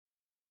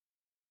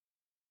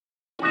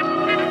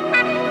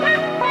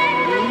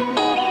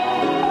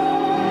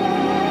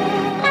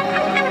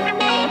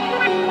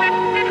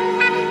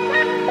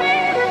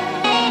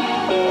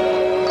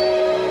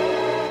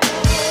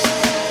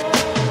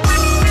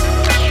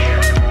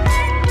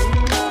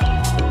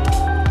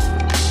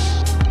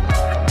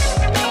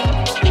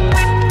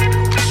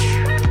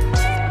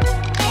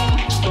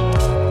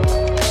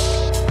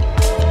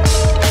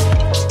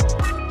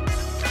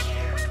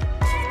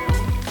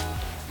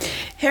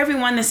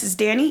this is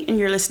Dani, and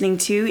you're listening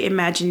to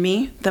Imagine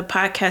Me, the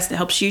podcast that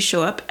helps you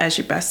show up as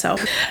your best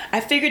self. I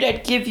figured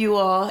I'd give you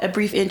all a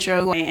brief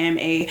intro. I am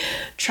a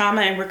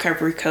trauma and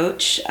recovery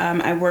coach.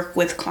 I work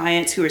with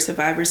clients who are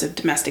survivors of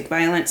domestic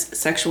violence,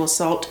 sexual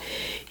assault,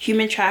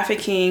 human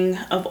trafficking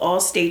of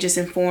all stages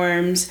and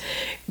forms,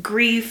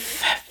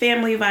 grief,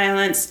 family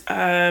violence.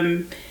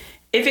 If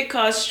it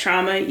caused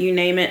trauma, you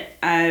name it,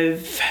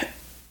 I've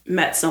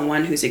met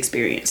someone who's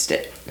experienced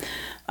it.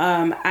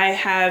 I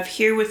have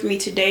here with me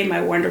today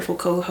my wonderful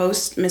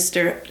co-host,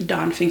 Mr.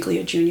 Don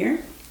Finklea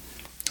Jr.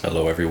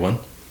 Hello, everyone.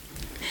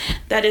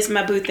 That is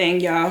my boo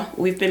thing, y'all.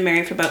 We've been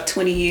married for about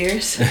 20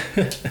 years.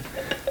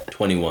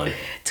 21.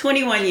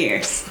 21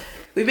 years.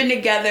 We've been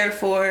together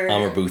for...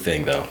 I'm her boo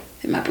thing, though.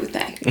 My boo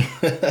thing.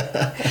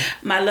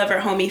 My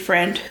lover, homie,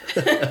 friend.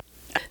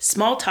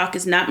 Small talk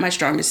is not my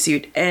strongest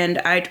suit, and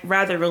I'd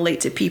rather relate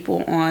to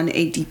people on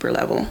a deeper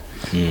level.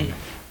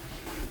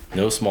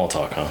 No small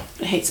talk, huh?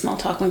 I hate small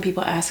talk when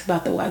people ask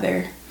about the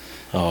weather.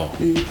 Oh.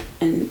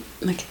 And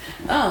like,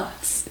 oh,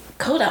 it's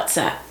cold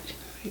outside.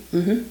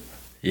 Mm-hmm.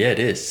 Yeah, it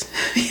is.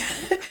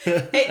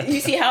 Hey,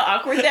 you see how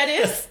awkward that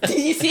is?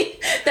 You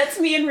see? That's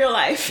me in real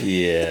life.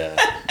 Yeah.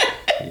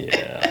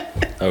 Yeah.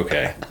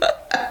 Okay.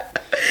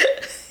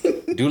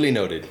 Duly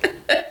noted.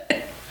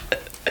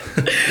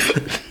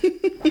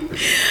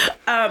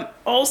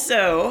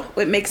 Also,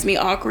 what makes me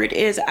awkward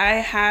is I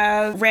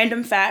have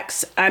random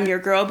facts. I'm your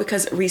girl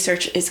because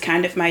research is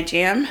kind of my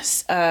jam,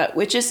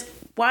 which is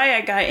why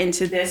I got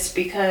into this,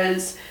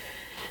 because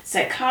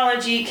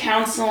psychology,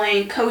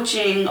 counseling,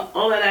 coaching,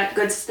 all of that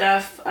good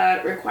stuff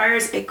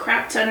requires a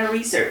crap ton of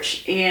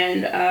research.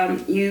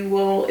 And you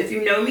will, if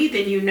you know me,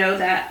 then you know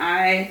that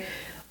I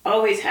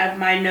always have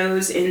my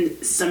nose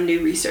in some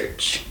new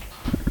research.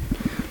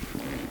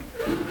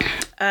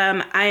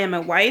 I am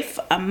a wife,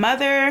 a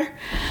mother.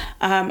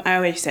 I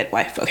already said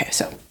wife. Okay,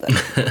 so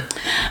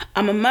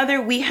I'm a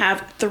mother. We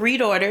have 3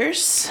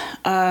 daughters.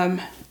 2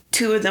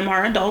 of them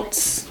are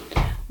adults.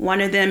 One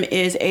of them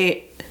is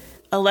a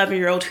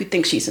 11-year-old who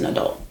thinks she's an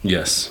adult.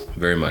 Yes,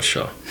 very much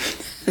so.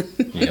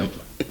 Yep.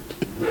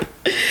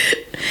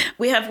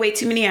 We have way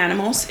too many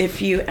animals,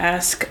 if you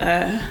ask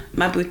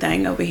my boo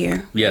thing over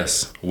here.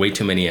 Yes, way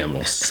too many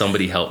animals.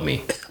 Somebody help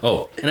me.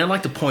 Oh, and I'd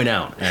like to point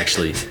out,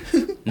 actually,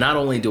 not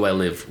only do I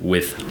live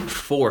with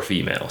 4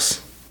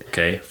 females,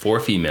 okay, 4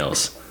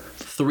 females,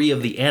 3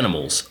 of the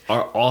animals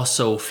are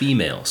also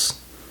females.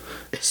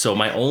 So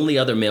my only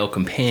other male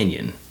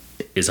companion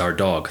is our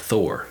dog,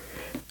 Thor.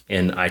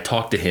 And I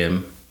talk to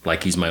him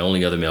like he's my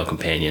only other male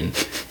companion,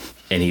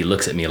 and he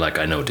looks at me like,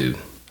 I know, dude.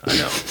 I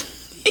know.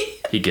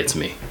 He gets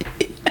me.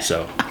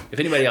 So if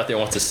anybody out there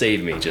wants to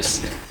save me,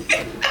 just,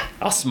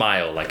 I'll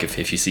smile. Like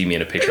if you see me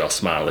in a picture, I'll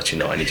smile, let you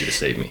know I need you to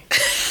save me.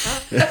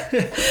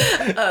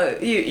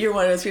 You're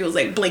one of those people who's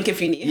like, blink if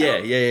you need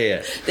help.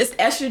 Yeah. This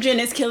estrogen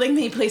is killing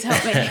me. Please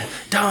help me.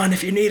 Don,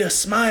 if you need a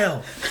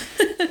smile.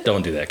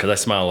 Don't do that, because I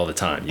smile all the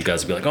time. You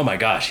guys will be like, oh my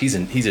gosh, he's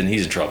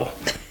in trouble.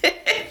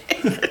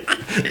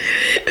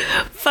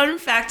 Fun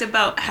fact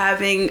about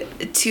having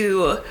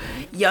 2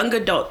 young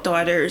adult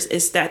daughters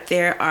is that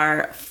there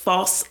are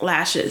false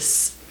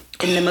lashes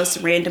in the most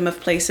random of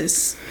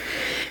places.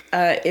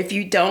 If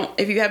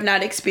you have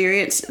not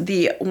experienced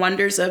the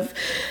wonders of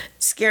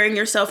scaring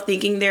yourself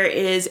thinking there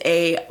is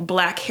a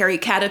black hairy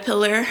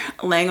caterpillar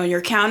laying on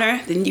your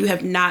counter, then you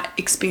have not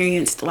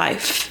experienced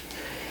life.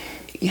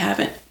 You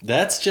haven't.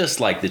 That's just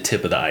like the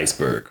tip of the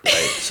iceberg, right?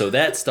 So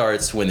that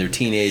starts when they're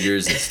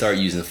teenagers and start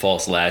using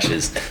false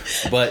lashes.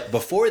 But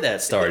before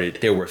that started,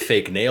 there were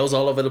fake nails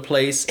all over the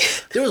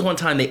place. There was one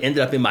time they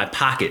ended up in my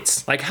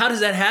pockets. Like, how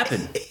does that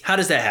happen? How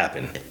does that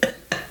happen?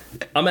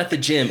 I'm at the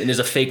gym and there's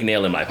a fake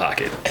nail in my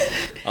pocket.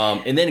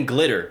 And then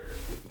glitter.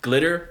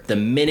 Glitter, the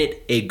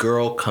minute a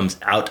girl comes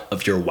out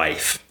of your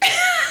wife,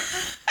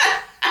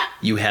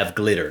 you have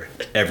glitter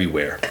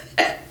everywhere.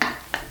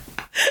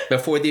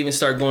 Before they even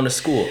start going to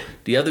school.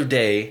 The other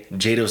day,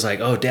 Jada was like,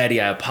 oh, Daddy,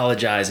 I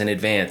apologize in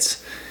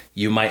advance.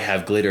 You might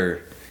have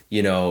glitter,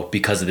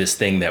 because of this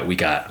thing that we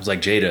got. I was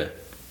like, Jada,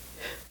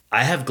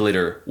 I have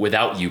glitter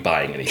without you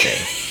buying anything.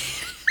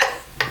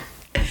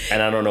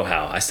 And I don't know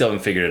how. I still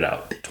haven't figured it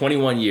out.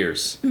 21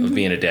 years of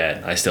being a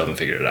dad, I still haven't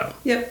figured it out.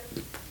 Yep.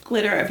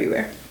 Glitter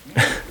everywhere.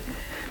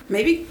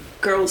 Maybe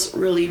girls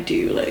really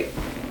do,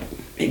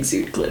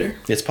 exude glitter.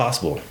 It's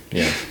possible,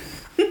 yeah.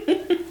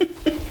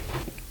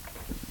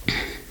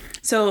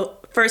 So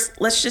first,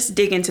 let's just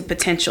dig into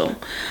potential.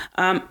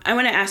 I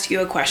want to ask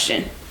you a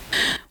question.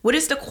 What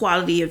is the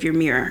quality of your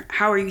mirror?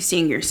 How are you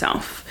seeing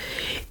yourself?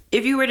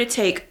 If you were to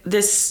take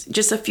this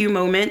just a few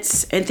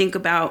moments and think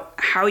about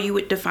how you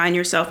would define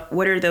yourself,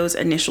 what are those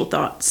initial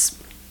thoughts?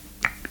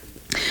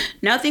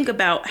 Now think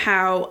about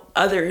how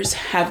others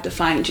have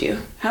defined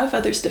you. How have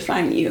others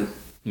defined you?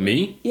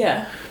 Me?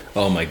 Yeah.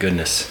 Oh my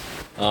goodness.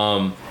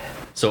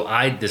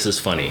 This is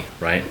funny,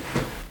 right?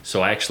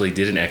 So I actually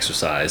did an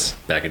exercise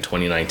back in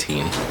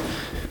 2019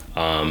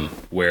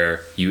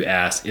 where you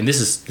ask, and this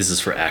is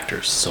for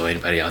actors. So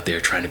anybody out there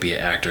trying to be an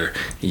actor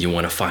and you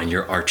want to find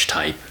your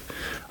archetype,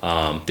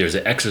 There's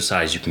an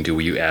exercise you can do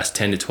where you ask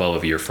 10 to 12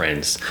 of your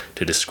friends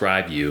to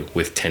describe you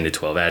with 10 to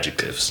 12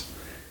 adjectives.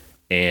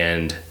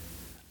 And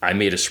I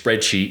made a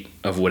spreadsheet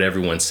of what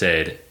everyone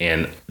said,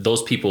 and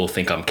those people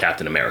think I'm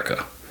Captain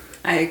America.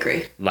 I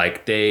agree.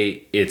 Like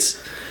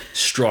it's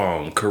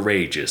strong,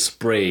 courageous,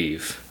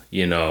 brave,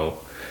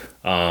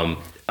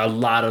 a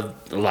lot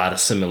of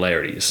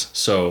similarities.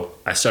 So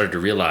I started to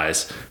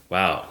realize,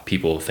 wow,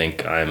 people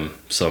think I'm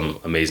some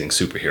amazing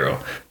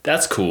superhero.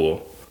 That's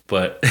cool,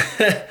 but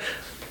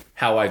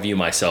how I view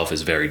myself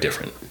is very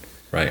different,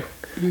 right?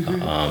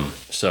 Mm-hmm.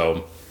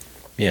 So,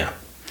 yeah.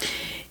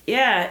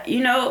 Yeah,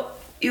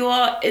 you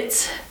all,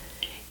 it's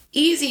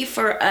easy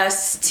for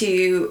us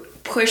to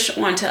push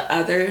onto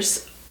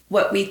others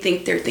what we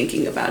think they're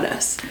thinking about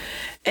us.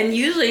 And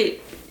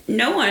usually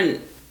no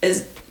one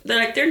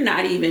they're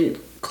not even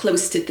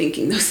close to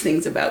thinking those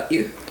things about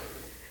you.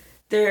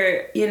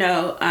 They're,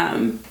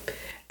 and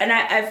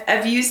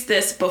I've used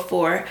this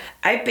before.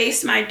 I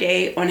base my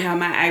day on how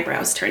my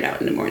eyebrows turn out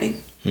in the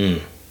morning.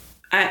 You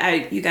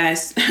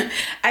guys,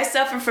 I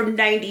suffer from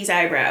 90s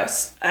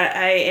eyebrows.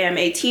 I am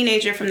a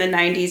teenager from the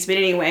 90s, but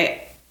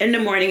anyway, in the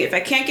morning, if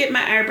I can't get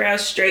my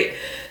eyebrows straight,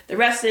 the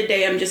rest of the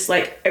day, I'm just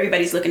like,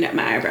 everybody's looking at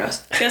my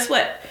eyebrows. Guess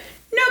what?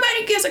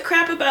 Nobody gives a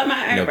crap about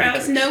my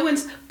eyebrows.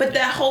 But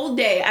that whole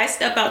day, I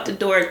step out the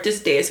door,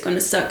 this day is going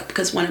to suck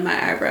because one of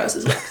my eyebrows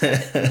is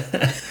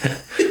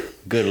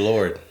left. Good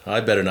Lord.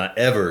 I better not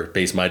ever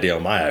base my day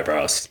on my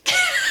eyebrows.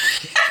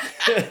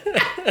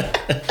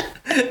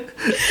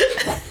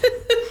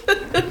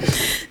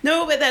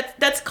 No, but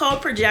that's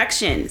called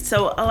projection.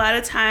 So a lot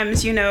of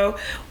times,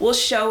 we'll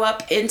show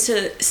up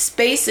into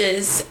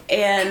spaces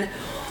and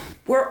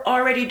we're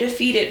already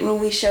defeated when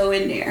we show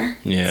in there.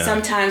 Yeah.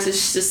 Sometimes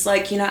it's just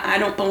like, I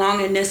don't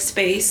belong in this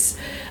space.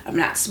 I'm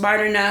not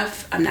smart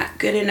enough. I'm not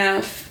good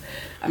enough.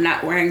 I'm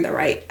not wearing the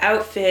right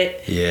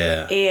outfit.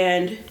 Yeah.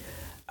 And,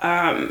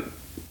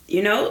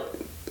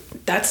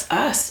 that's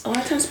us. A lot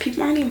of times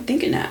people aren't even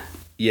thinking that.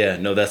 Yeah,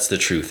 no, that's the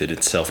truth.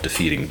 It's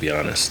self-defeating, to be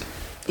honest.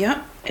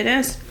 Yep, it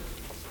is.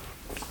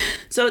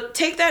 So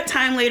take that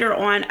time later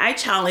on. I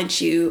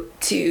challenge you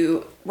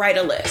to write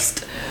a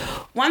list.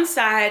 One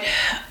side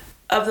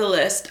of the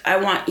list, I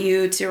want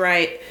you to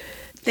write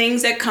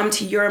things that come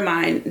to your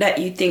mind that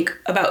you think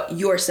about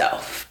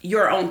yourself,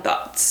 your own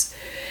thoughts.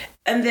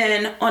 And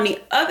then on the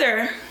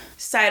other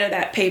side of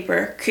that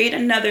paper, create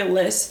another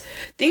list,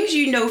 things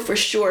you know for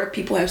sure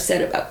people have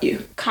said about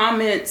you.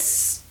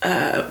 Comments,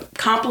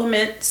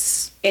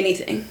 compliments,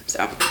 anything.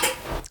 So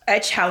I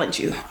challenge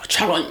you.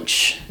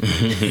 Challenge.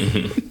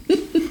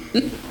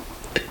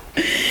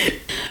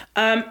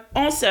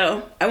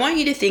 Also, I want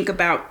you to think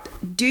about,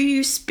 where do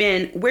you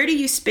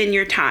spend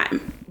your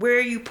time? Where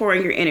are you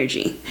pouring your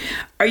energy?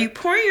 Are you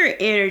pouring your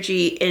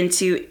energy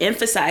into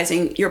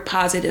emphasizing your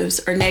positives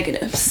or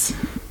negatives?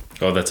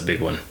 Oh, that's a big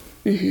one.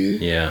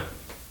 Mm-hmm. Yeah.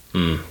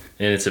 And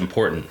it's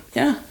important.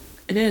 Yeah,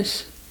 it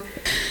is.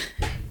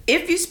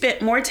 If you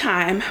spent more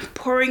time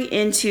pouring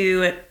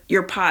into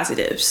your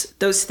positives,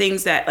 those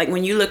things that, like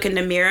when you look in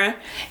the mirror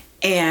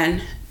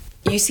and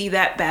you see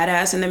that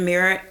badass in the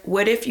mirror,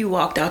 what if you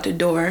walked out the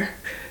door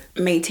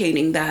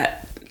maintaining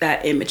that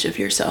image of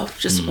yourself?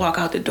 Just walk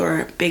out the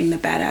door being the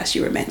badass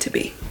you were meant to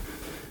be.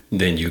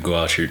 Then you go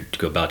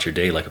about your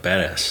day like a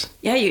badass.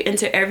 Yeah, you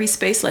enter every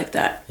space like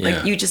that. Yeah.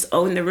 Like you just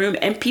own the room,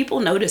 and people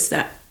notice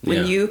that.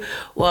 When you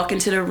walk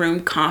into the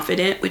room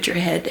confident with your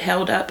head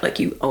held up, like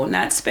you own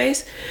that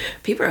space,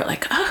 people are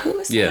like, oh, who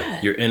is that?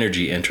 Yeah, your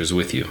energy enters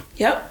with you.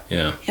 Yep.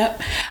 Yeah.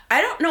 Yep.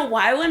 I don't know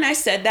why when I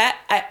said that,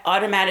 I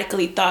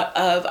automatically thought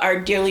of our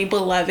dearly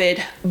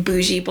beloved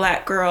bougie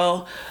black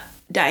girl,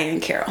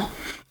 Diane Carroll.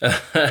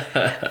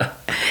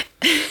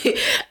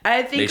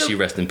 May she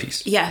rest in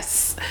peace.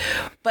 Yes.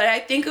 But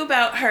I think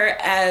about her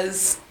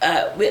as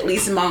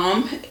Whitley's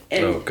mom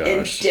in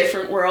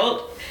Different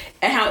World.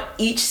 And how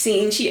each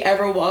scene she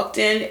ever walked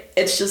in,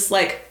 it's just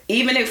like,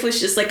 even if it was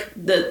just like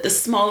the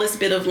smallest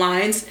bit of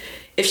lines,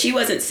 if she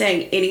wasn't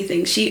saying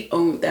anything, she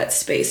owned that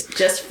space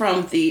just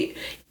from the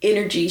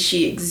energy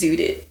she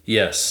exuded.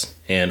 Yes.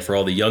 And for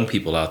all the young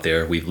people out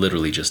there, we've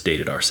literally just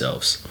dated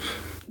ourselves.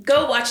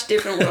 Go watch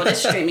Different World. It's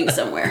streaming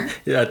somewhere.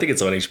 Yeah, I think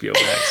it's on HBO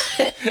Max.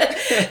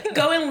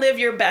 Go and live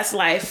your best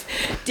life.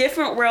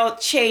 Different World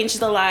changed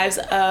the lives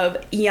of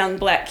young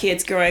black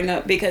kids growing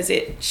up because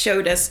it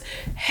showed us,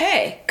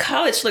 hey,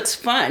 college looks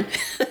fun.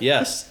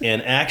 Yes,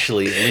 and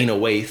actually, Lena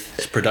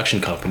Waithe's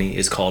production company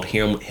is called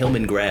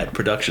Hillman Grad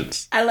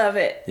Productions. I love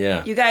it.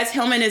 Yeah. You guys,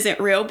 Hillman isn't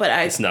real, but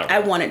it's not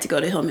real. I wanted to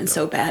go to Hillman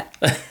so bad.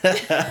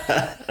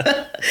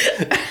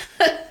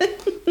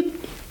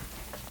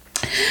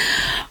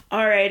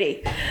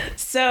 Alrighty,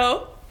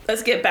 so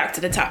let's get back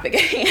to the topic.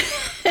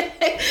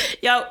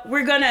 Y'all,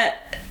 we're gonna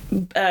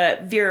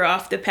veer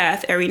off the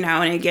path every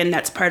now and again.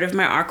 That's part of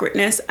my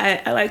awkwardness.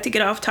 I like to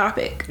get off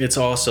topic. It's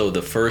also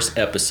the first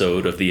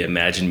episode of the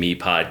Imagine Me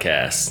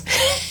podcast.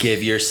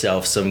 Give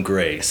yourself some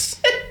grace.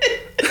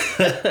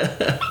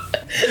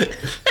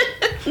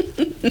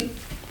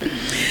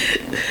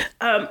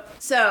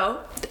 So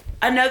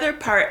another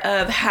part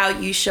of how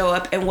you show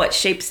up and what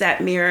shapes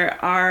that mirror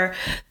are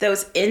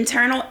those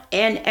internal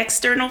and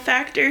external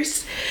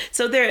factors.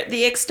 So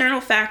the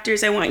external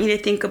factors I want you to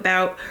think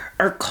about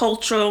are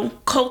cultural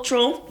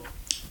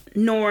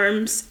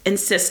norms and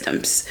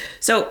systems.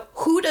 So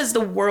who does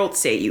the world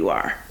say you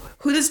are?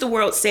 Who does the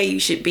world say you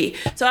should be?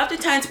 So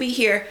oftentimes we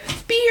hear,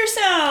 be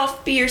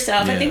yourself, be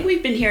yourself. Yeah. I think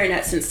we've been hearing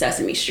that since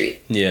Sesame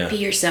Street. Yeah. Be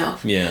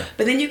yourself. Yeah.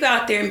 But then you go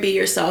out there and be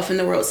yourself and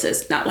the world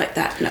says, not like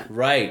that. No.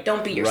 Right.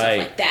 Don't be yourself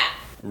like that.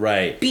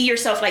 Right. Be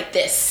yourself like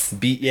this.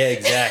 Yeah,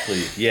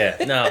 exactly. Yeah.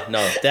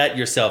 No. That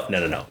yourself,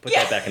 no. Put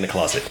that back in the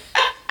closet.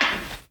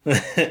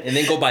 And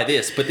then go buy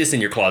this. Put this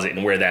in your closet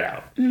and wear that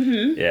out.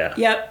 Mm-hmm. Yeah.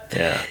 Yep.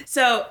 Yeah.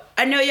 So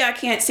I know y'all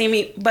can't see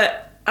me,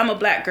 but I'm a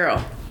black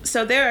girl.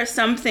 So there are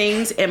some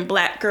things in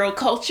black girl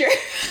culture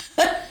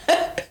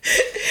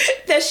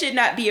that should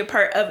not be a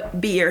part of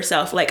be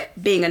yourself, like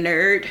being a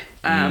nerd,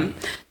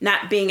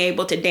 not being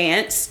able to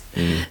dance,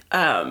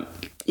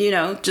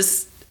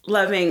 just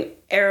loving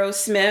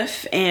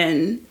Aerosmith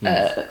and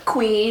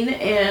Queen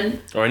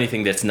and... Or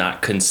anything that's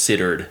not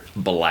considered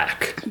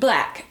black.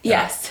 Black,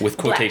 yes. With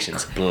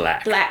quotations,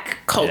 black. Black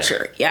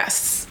culture,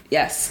 yes.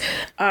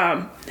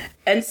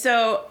 And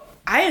so...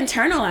 I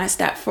internalized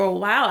that for a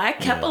while. I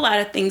kept a lot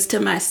of things to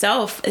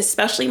myself,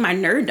 especially my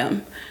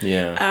nerddom.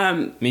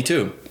 Yeah. Me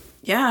too.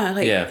 Yeah.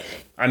 Yeah.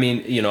 I mean,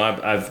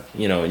 I've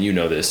and you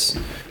know this.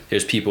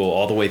 There's people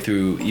all the way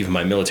through even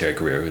my military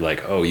career who are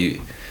like, oh,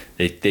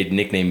 they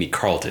nickname me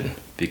Carlton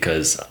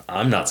because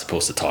I'm not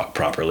supposed to talk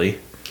properly.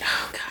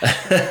 Oh, God,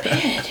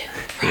 forbid.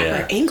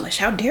 Proper English.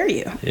 How dare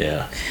you?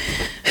 Yeah.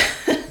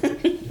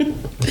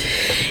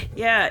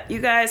 Yeah, you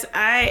guys,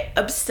 I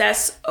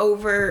obsess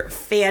over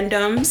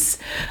fandoms.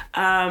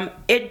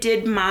 It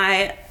did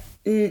my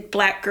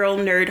black girl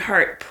nerd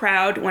heart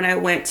proud when I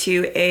went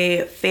to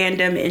a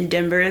fandom in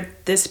Denver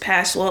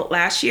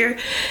last year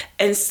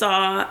and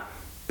saw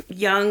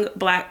young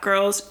black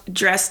girls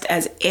dressed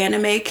as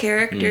anime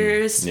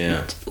characters,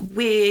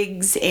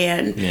 wigs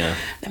and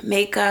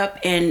makeup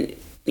and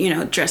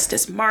dressed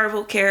as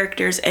Marvel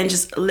characters and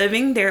just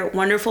living their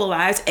wonderful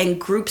lives and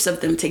groups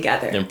of them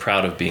together. And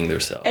proud of being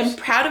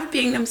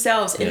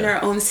themselves. In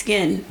their own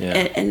skin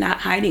and not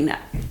hiding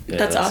that. Yeah,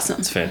 that's awesome.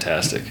 It's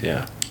fantastic,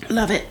 yeah.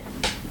 Love it.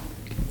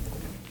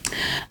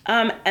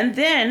 And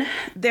then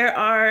there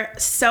are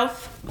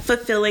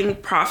self-fulfilling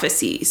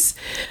prophecies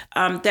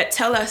that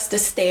tell us to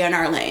stay in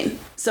our lane.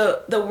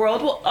 So the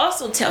world will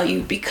also tell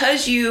you,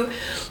 because you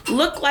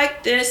look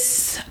like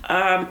this,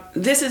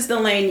 this is the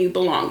lane you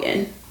belong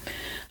in.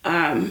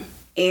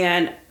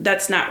 And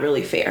that's not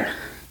really fair.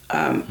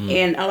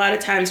 And a lot of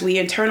times we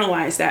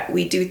internalize that.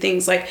 We do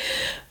things like,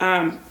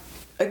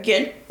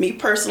 again, me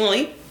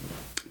personally,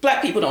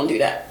 black people don't do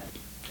that.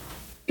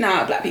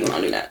 Nah, black people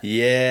don't do that.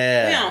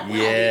 Yeah. We don't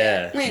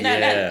do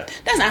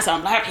that. That's not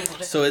something black people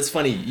do. So it's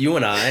funny, you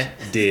and I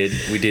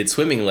did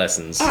swimming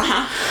lessons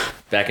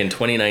back in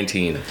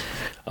 2019.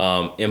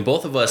 And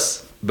both of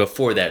us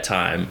before that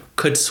time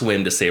could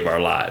swim to save our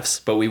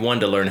lives, but we wanted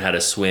to learn how to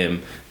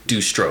swim,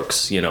 do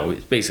strokes,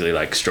 basically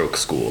like stroke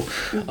school.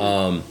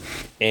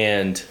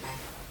 And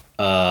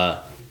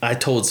I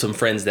told some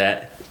friends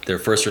that their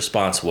first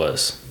response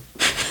was,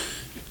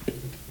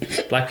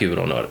 black people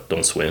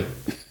don't swim.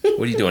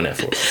 What are you doing that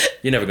for?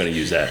 You're never going to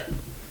use that.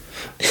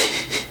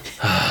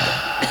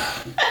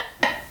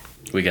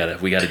 We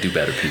gotta do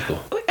better, people.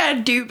 We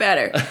gotta do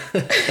better.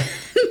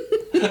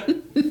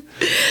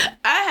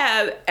 I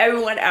have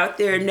everyone out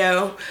there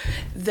know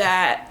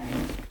that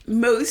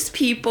most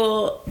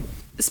people,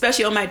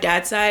 especially on my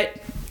dad's side,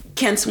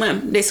 can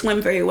swim. They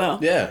swim very well.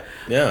 Yeah.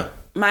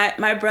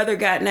 My brother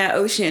got in that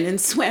ocean and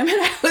swam,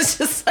 and I was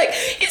just like,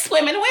 he's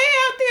swimming way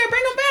out there,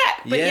 bring him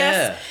back. But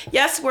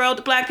yes,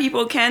 world, black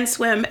people can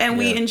swim, and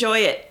we enjoy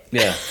it.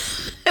 Yeah.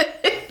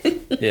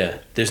 Yeah,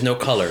 there's no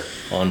color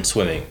on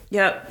swimming.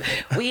 Yep.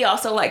 We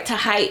also like to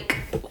hike.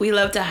 We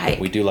love to hike.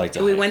 We do like to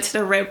hike. We went to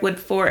the Redwood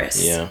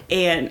Forest. Yeah.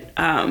 And,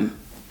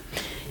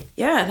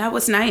 that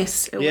was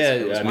nice. It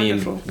was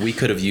wonderful. Mean, we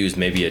could have used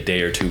maybe a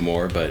day or two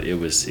more, but it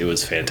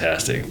was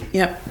fantastic.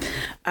 Yep.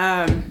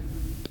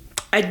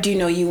 I do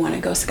know you want to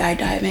go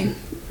skydiving.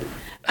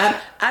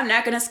 I'm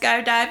not going to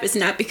skydive. It's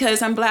not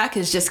because I'm black.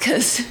 It's just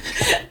because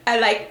I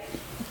like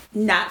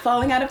not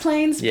falling out of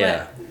planes.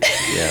 Yeah.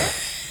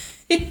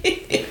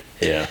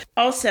 Yeah.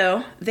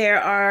 Also,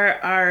 there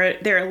are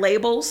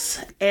labels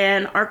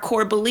and our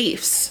core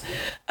beliefs.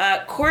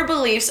 Core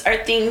beliefs are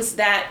things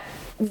that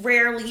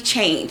rarely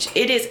change.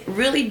 It is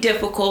really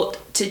difficult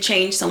to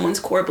change someone's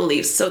core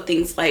beliefs. So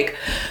things like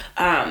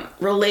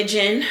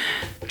religion,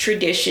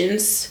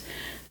 traditions,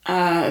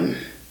 let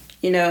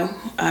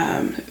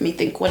me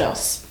think, what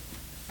else?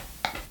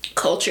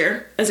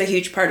 Culture is a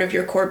huge part of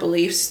your core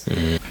beliefs.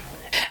 Mm-hmm.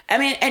 I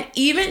mean, and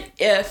even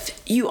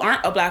if you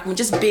aren't a black woman,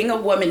 just being a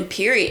woman,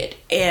 period,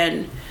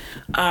 and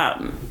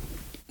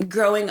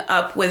growing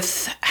up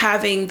with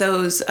having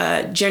those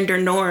gender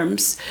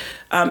norms,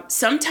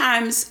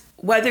 sometimes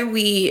whether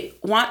we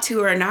want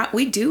to or not,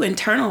 we do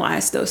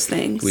internalize those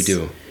things. We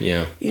do,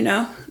 yeah. You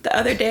know, the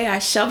other day I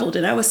shoveled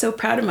and I was so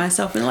proud of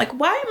myself. And like,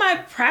 why am I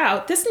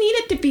proud? This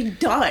needed to be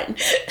done.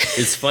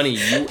 It's funny,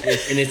 and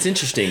it's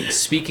interesting.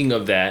 Speaking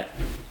of that,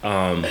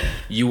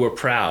 you were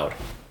proud.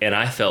 And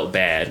I felt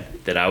bad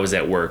that I was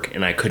at work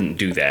and I couldn't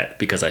do that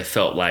because I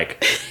felt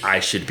like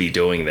I should be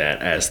doing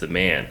that as the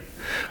man.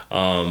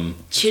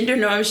 Gender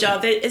norms,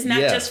 y'all. It's not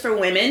just for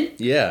women.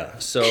 Yeah.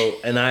 So,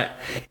 and I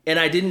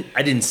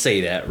didn't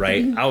say that,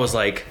 right? I was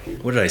like,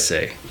 what did I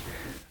say?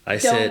 I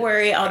said, don't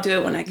worry, I'll do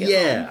it when I get home.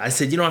 Yeah. I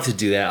said, you don't have to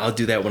do that. I'll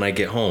do that when I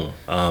get home.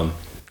 That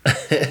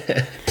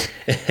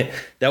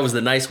was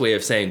the nice way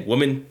of saying,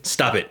 woman,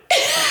 stop it.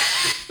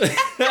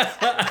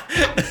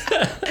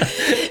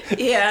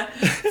 Yeah.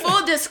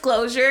 Full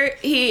disclosure,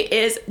 he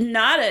is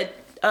not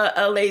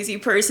a lazy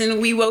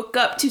person. We woke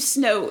up to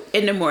snow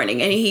in the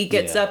morning and he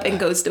gets up and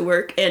goes to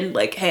work and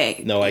like,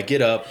 hey. No, I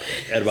get up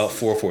at about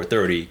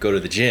 4:30, go to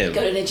the gym.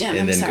 And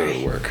then go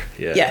to work.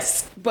 Yeah.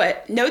 Yes.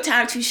 But no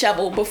time to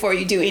shovel before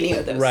you do any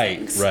of those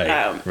things. Right.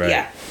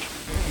 Yeah.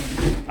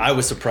 I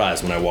was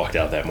surprised when I walked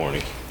out that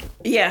morning.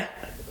 Yeah.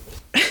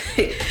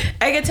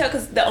 I can tell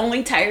because the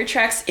only tire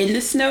tracks in the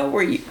snow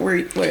were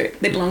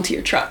they belong to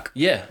your truck.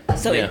 Yeah.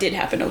 So it did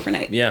happen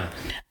overnight. Yeah.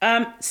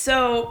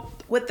 So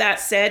with that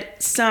said,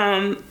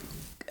 some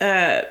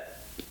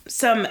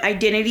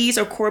identities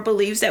or core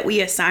beliefs that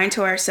we assign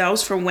to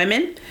ourselves for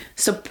women: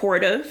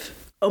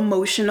 supportive,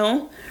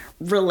 emotional,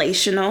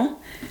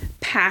 relational,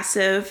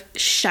 passive,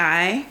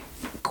 shy,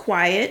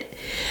 quiet,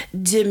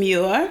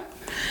 demure.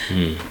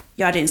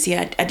 Y'all didn't see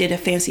I did a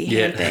fancy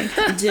hand thing.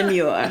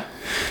 Demure.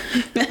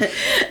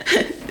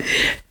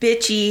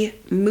 Bitchy,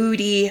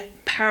 moody,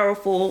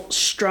 powerful,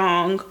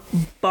 strong,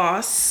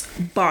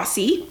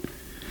 bossy.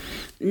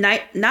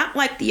 Not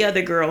like the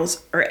other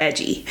girls, or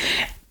edgy.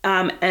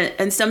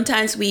 And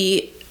sometimes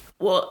we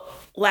will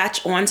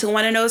latch on to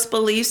one of those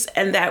beliefs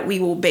and that we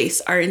will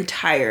base our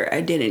entire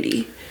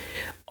identity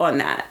on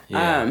that.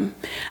 Yeah.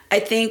 I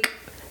think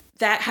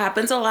that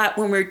happens a lot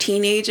when we're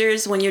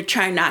teenagers, when you're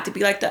trying not to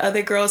be like the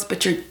other girls,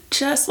 but you're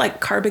just like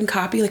carbon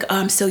copy, like, oh,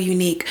 I'm so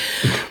unique.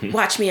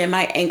 Watch me and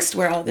my angst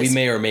where all this. We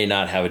may or may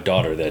not have a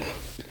daughter that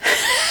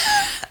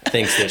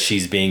thinks that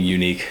she's being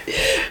unique.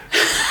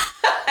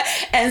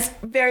 And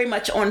very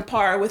much on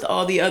par with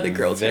all the other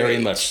girls. Very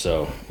much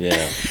so,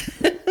 yeah.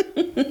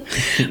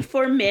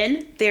 For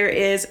men, there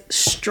is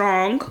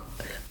strong,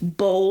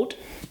 bold,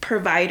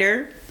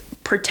 provider,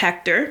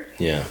 protector.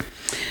 Yeah.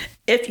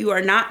 If you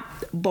are not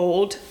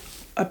bold,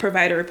 a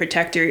provider or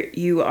protector,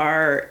 you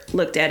are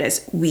looked at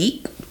as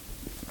weak.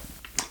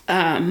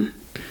 And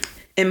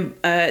then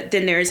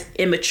there's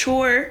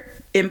immature,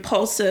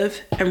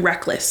 impulsive, and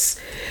reckless.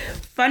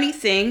 Funny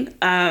thing,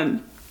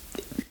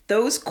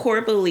 those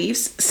core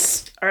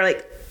beliefs are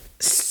like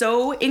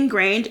so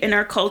ingrained in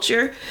our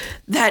culture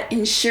that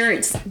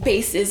insurance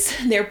bases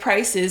their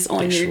prices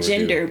on your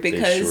gender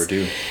because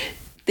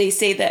they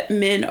say that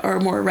men are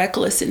more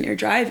reckless in their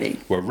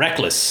driving. We're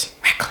reckless.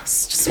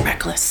 Just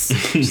reckless.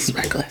 Just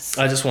reckless.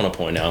 I just want to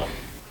point out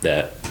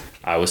that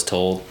I was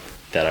told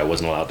that I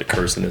wasn't allowed to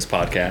curse in this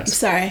podcast.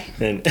 Sorry.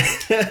 And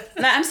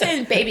No, I'm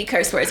saying baby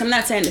curse words. I'm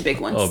not saying the big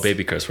ones. Oh,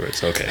 baby curse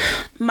words. Okay.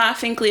 Ma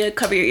Finklea,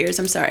 cover your ears.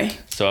 I'm sorry.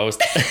 So I was...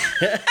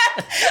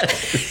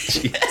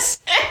 Jeez.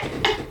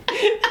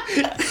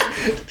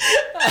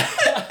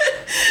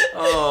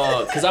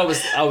 Oh, because I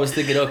was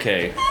thinking,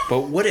 okay,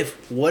 but what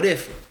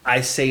if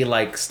I say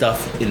like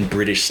stuff in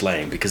British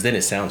slang, because then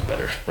it sounds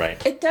better, right?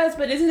 It does,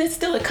 but isn't it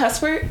still a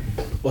cuss word?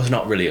 Well, it's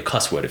not really a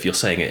cuss word if you're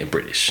saying it in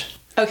British.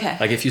 Okay.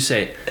 Like if you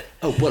say,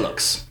 oh,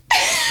 bullocks,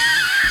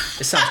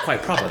 it sounds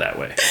quite proper that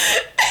way.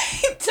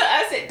 To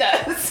us, it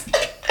does.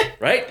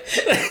 Right?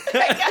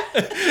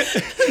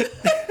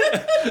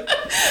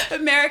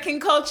 American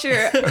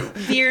culture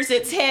rears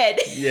its head.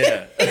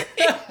 Yeah.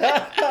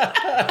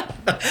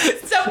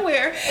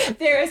 Somewhere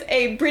there is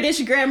a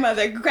British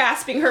grandmother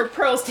grasping her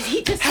pearls. Did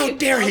he just? How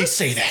dare he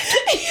say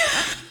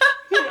that?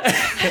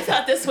 I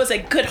thought this was a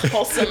good,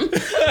 wholesome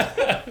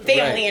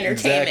family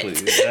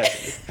entertainment.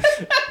 Exactly.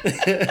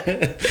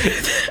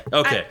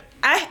 Okay.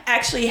 I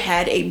actually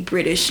had a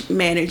British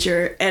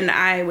manager, and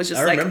I was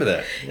just I remember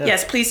that. Yeah.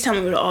 Yes, please tell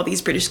me what all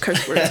these British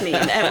curse words mean.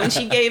 And when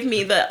she gave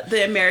me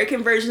the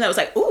American version, I was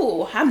like,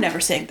 ooh, I'm never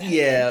saying that.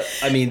 Yeah,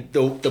 I mean,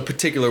 the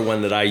particular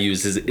one that I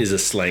use is a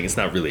slang. It's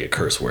not really a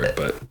curse word,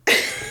 but...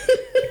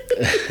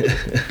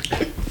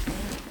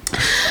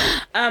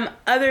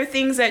 Other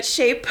things that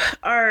shape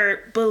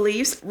our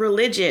beliefs: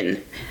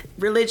 religion.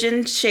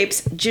 Religion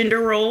shapes gender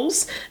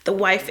roles. The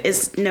wife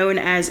is known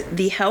as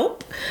the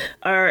help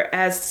or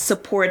as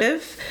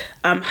supportive.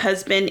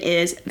 Husband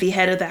is the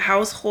head of the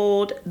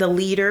household, the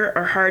leader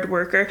or hard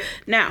worker.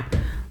 Now,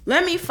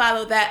 let me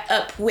follow that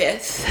up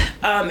with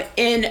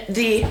in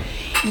the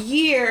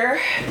year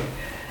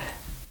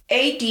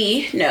AD.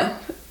 No,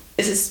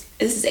 this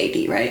is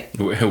AD, right?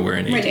 We're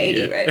in AD. We're in AD,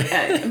 yeah. right?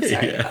 I'm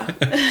sorry. Yeah.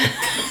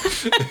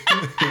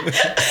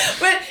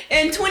 But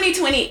in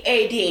 2020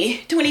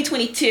 AD,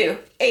 2022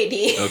 AD.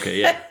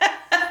 Okay, yeah.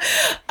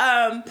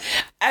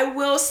 I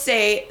will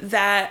say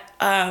that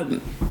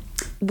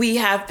we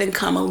have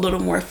become a little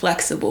more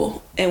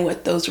flexible in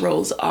what those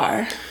roles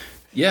are.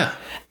 Yeah.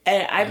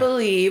 And I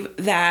believe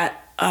that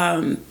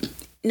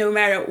no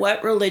matter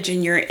what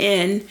religion you're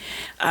in,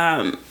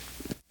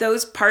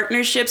 those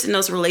partnerships and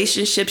those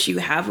relationships you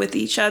have with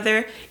each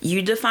other,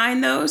 you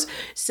define those.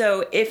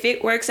 So if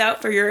it works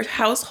out for your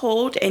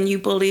household and you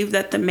believe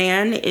that the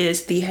man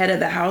is the head of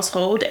the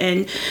household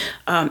and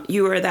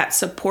you are that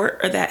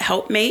support or that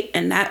helpmate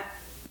and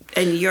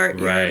your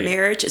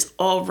marriage is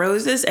all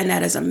roses and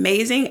that is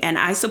amazing and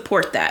I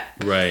support that.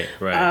 Right.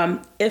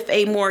 If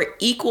a more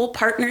equal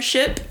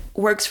partnership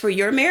works for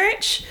your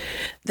marriage,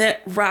 then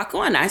rock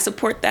on. I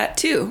support that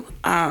too.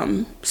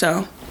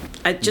 So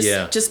I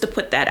just to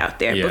put that out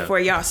there before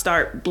y'all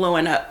start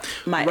blowing up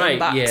my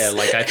inbox. Yeah,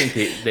 like I think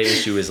the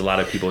issue is a lot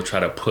of people try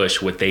to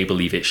push what they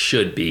believe it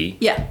should be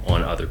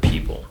on other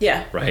people.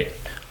 Yeah. Right.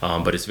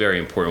 But it's very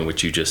important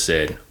what you just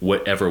said.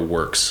 Whatever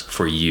works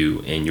for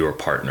you and your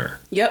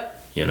partner. Yep.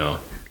 You know?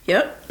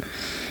 Yep.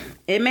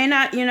 It may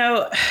not,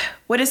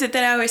 what is it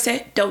that I always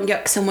say? Don't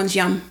yuck someone's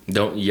yum.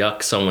 Don't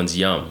yuck someone's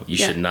yum. You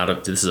should not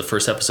have. This is the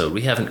first episode.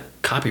 We haven't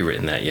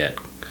copywritten that yet.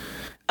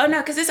 Oh,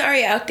 no, because it's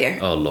already out there.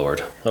 Oh,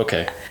 Lord.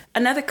 Okay.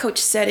 Another coach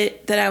said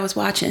it that I was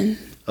watching.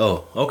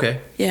 Oh, okay.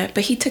 Yeah,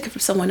 but he took it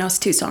from someone else,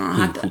 too, so I don't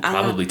have to. Who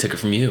probably took it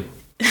from you.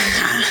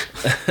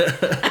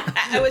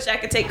 I wish I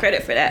could take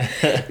credit for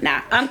that.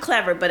 Nah, I'm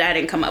clever, but I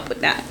didn't come up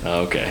with that.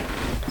 Okay.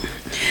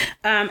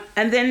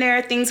 And then there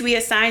are things we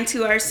assign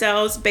to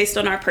ourselves based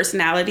on our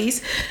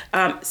personalities.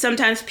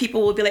 Sometimes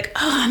people will be like,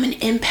 oh, I'm an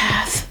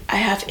empath. I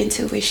have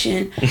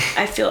intuition.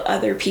 I feel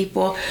other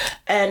people.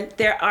 And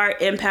there are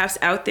empaths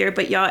out there,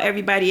 but y'all,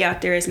 everybody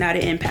out there is not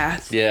an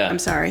empath. Yeah. I'm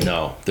sorry.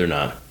 No, they're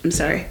not. I'm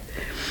sorry.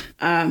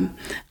 I'm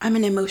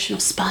an emotional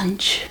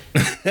sponge.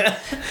 A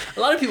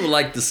lot of people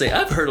like to say,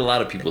 I've heard a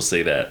lot of people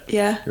say that.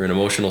 Yeah. You're an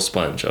emotional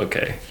sponge.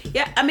 Okay.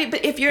 Yeah. I mean,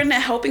 but if you're in the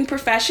helping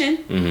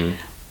profession,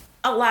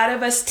 a lot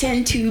of us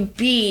tend to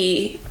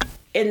be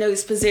in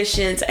those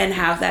positions and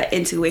have that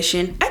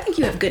intuition. I think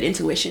you have good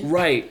intuition.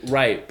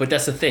 Right. But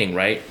that's the thing,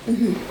 right?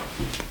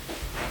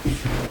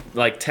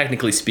 Like,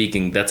 technically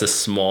speaking, that's a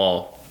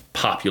small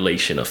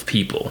population of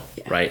people,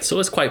 right? So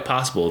it's quite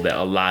possible that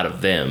a lot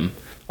of them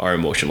are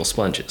emotional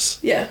sponges.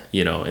 Yeah.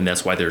 And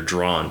that's why they're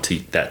drawn to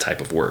that type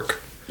of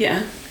work.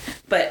 Yeah.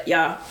 But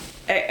y'all,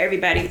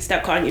 everybody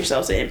stop calling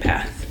yourselves an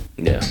empath.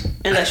 Yeah.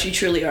 Unless you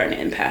truly are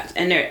an empath.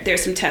 And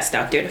there's some tests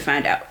out there to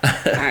find out.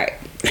 All right.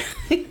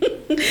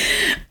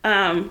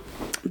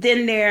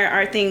 Then there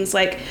are things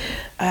like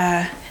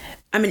I'm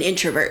an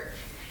introvert.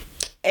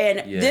 And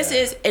this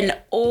is an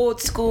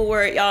old school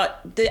word, y'all.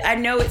 I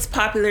know it's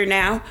popular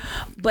now,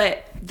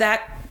 but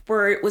that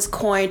word was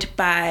coined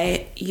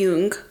by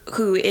Jung,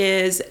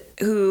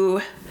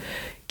 who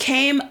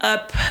came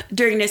up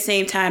during the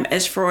same time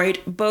as Freud.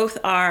 Both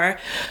are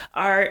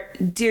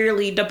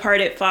dearly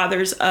departed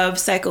fathers of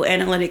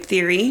psychoanalytic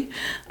theory.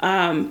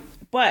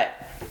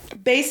 But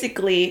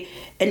basically,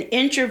 an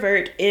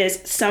introvert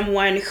is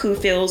someone who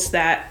feels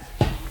that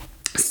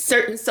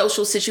certain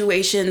social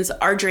situations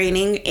are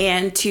draining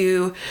and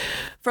to,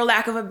 for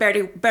lack of a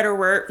better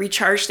word,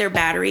 recharge their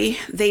battery,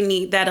 they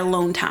need that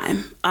alone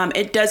time.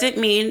 It doesn't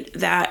mean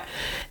that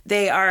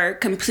they are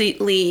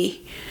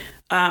completely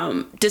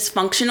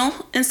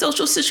dysfunctional in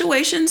social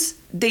situations.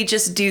 They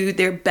just do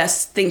their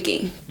best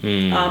thinking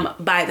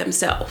by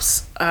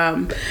themselves.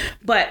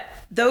 But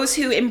those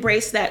who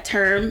embrace that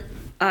term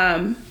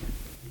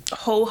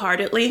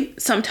wholeheartedly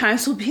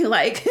sometimes will be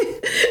like,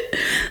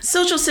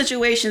 social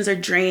situations are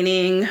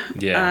draining.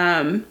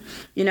 Yeah.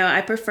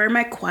 I prefer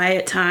my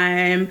quiet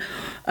time.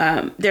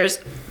 There's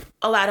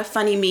a lot of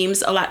funny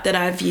memes, a lot that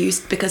I've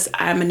used because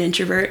I'm an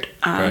introvert,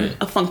 a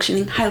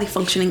highly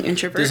functioning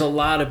introvert. There's a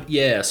lot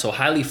of, so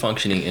highly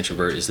functioning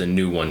introvert is the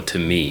new one to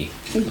me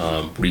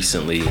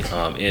recently.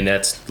 And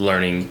that's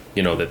learning,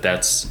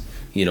 that's,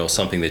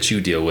 something that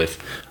you deal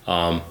with.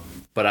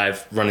 But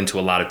I've run into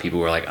a lot of people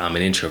who are like, I'm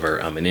an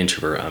introvert.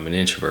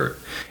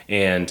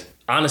 And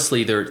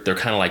honestly, they're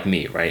kind of like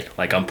me, right?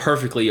 Like, I'm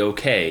perfectly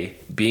okay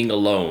being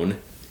alone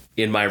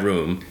in my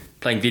room,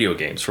 playing video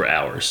games for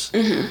hours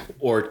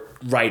or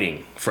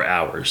writing for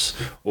hours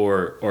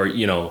or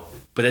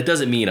but that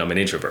doesn't mean I'm an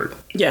introvert.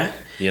 Yeah.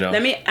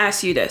 Let me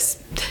ask you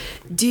this.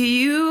 Do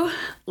you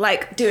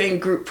like doing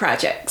group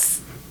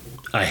projects?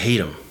 I hate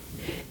them.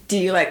 Do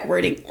you like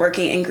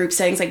working in group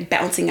settings, like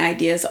bouncing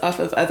ideas off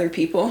of other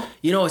people?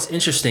 It's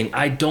interesting.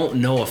 I don't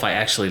know if I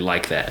actually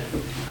like that.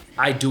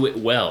 I do it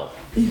well.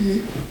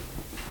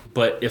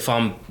 But if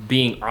I'm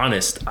being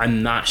honest,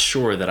 I'm not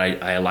sure that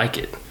I like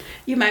it.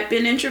 You might be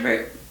an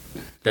introvert.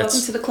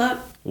 Welcome to the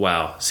club.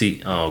 Wow.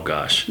 See, oh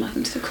gosh.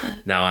 Welcome to the club.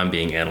 Now I'm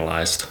being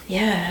analyzed.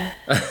 Yeah.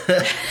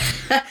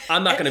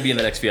 I'm not going to be in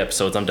the next few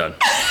episodes. I'm done.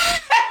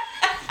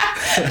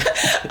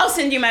 I'll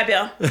send you my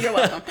bill. You're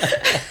welcome.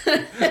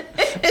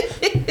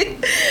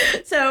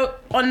 So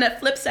on the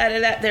flip side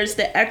of that, there's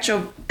the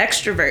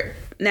extrovert.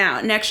 Now,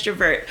 an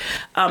extrovert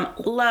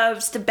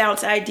loves to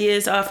bounce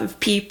ideas off of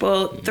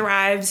people,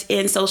 thrives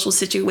in social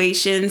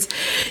situations.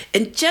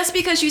 And just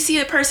because you see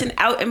a person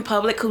out in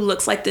public who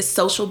looks like this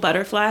social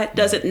butterfly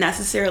doesn't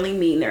necessarily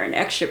mean they're an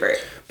extrovert.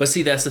 But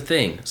see, that's the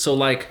thing. So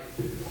like,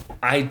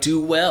 I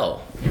do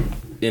well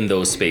in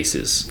those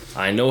spaces.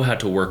 I know how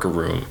to work a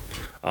room,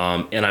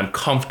 and I'm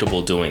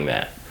comfortable doing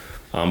that.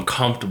 I'm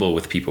comfortable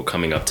with people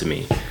coming up to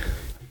me.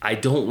 I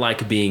don't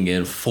like being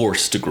in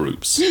forced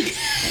groups.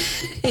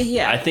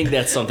 Yeah. I think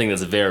that's something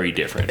that's very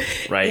different,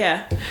 right?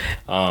 Yeah.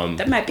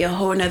 That might be a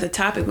whole nother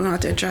topic we're going to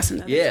have to address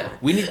another time.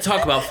 We need to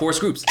talk about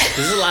forced groups.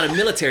 There's a lot of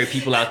military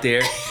people out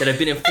there that have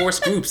been in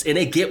forced groups and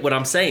they get what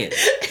I'm saying.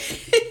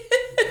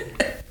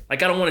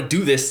 Like, I don't want to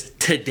do this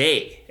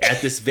today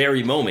at this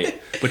very moment,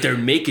 but they're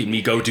making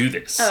me go do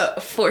this.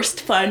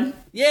 Forced fun.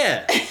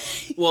 Yeah.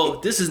 Well,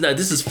 this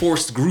is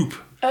forced group.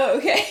 Oh,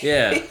 okay.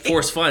 Yeah.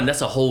 Forced fun.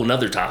 That's a whole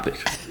nother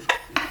topic.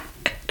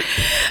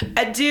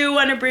 I do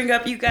want to bring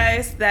up, you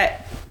guys,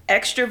 that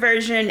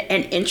extroversion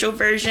and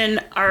introversion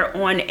are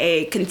on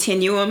a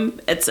continuum.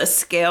 It's a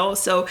scale.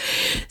 So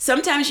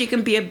sometimes you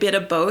can be a bit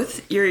of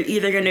both. You're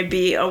either going to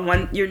be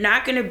you're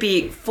not going to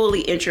be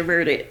fully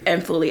introverted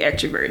and fully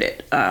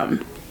extroverted.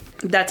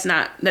 That's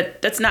not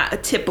a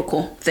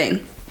typical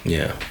thing.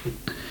 Yeah.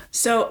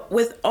 So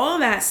with all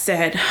that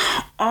said,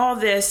 all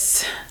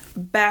this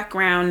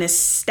background, this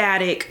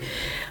static,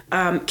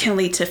 can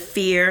lead to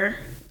fear,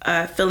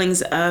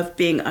 feelings of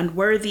being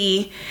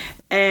unworthy,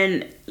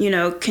 and,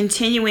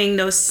 continuing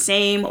those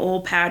same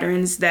old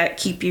patterns that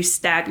keep you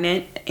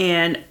stagnant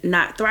and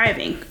not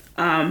thriving.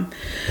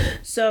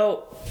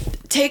 So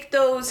take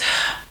those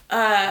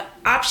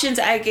options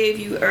I gave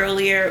you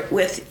earlier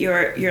with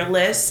your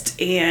list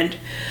and,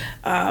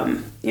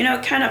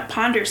 kind of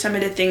ponder some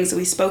of the things that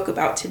we spoke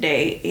about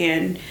today.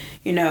 And,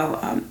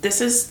 this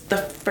is the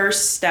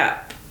first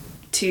step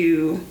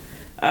to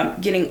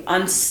getting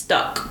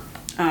unstuck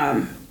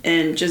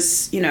and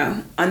just,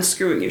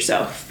 unscrewing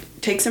yourself.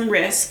 Take some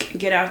risk,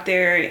 get out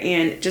there,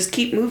 and just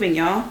keep moving,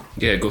 y'all.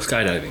 Yeah, go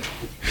skydiving.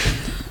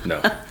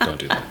 No, don't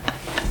do that.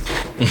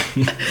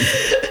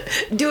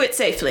 Do it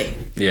safely.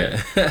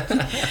 Yeah.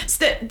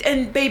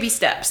 And baby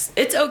steps.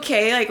 It's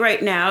okay, like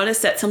right now, to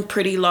set some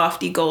pretty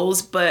lofty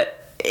goals,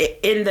 but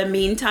in the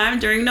meantime,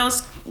 during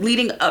those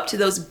leading up to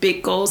those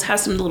big goals, have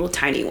some little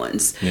tiny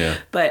ones. Yeah.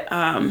 But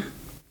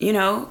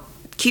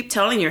keep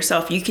telling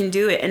yourself you can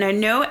do it. And I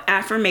know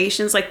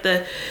affirmations, like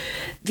the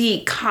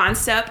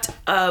concept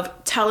of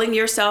telling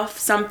yourself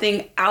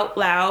something out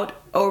loud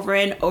over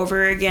and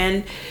over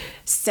again,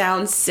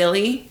 sounds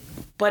silly,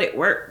 but it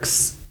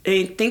works. I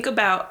mean, think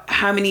about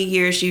how many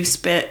years you've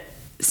spent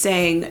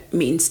saying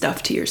mean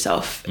stuff to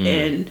yourself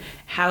and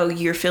how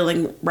you're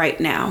feeling right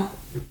now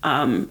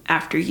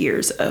after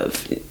years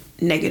of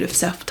negative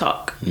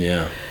self-talk.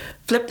 Yeah.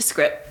 Flip the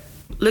script.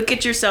 Look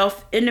at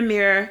yourself in the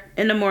mirror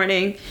in the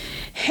morning.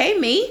 Hey,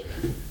 me,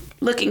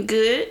 looking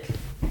good.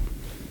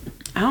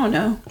 I don't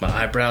know.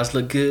 My eyebrows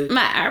look good.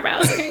 My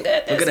eyebrows looking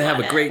good. I'm gonna have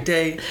a great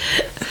day.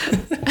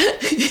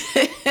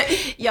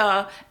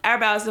 Y'all,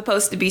 eyebrows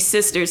supposed to be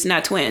sisters,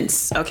 not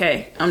twins.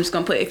 Okay, I'm just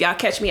gonna put, if y'all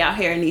catch me out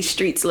here in these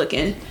streets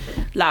looking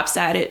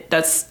lopsided,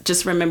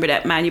 just remember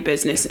that, mind your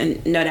business,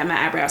 and know that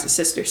my eyebrows are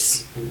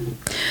sisters.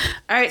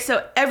 All right,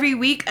 so every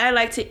week I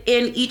like to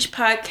end each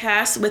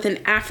podcast with an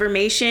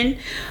affirmation.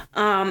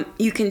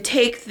 You can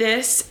take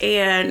this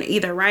and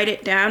either write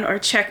it down or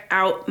check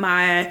out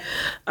my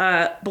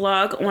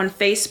blog on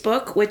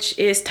Facebook, which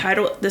is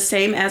titled the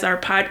same as our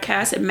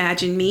podcast,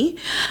 Imagine Me.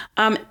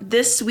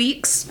 This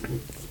week's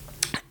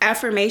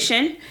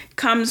affirmation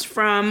comes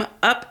from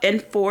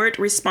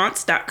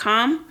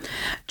upandforwardresponse.com.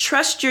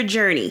 Trust your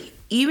journey,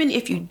 even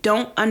if you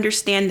don't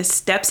understand the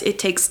steps it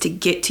takes to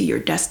get to your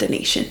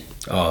destination.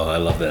 Oh, I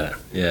love that.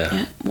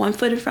 Yeah. One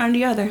foot in front of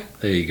the other.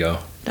 There you go.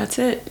 That's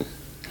it.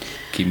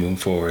 Keep moving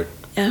forward.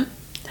 Yeah.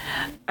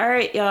 All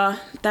right, y'all.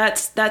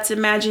 That's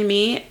Imagine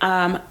Me.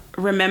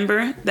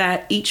 Remember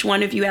that each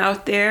one of you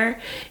out there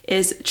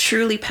is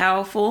truly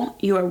powerful.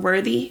 You are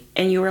worthy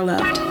and you are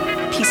loved.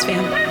 Peace,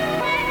 fam.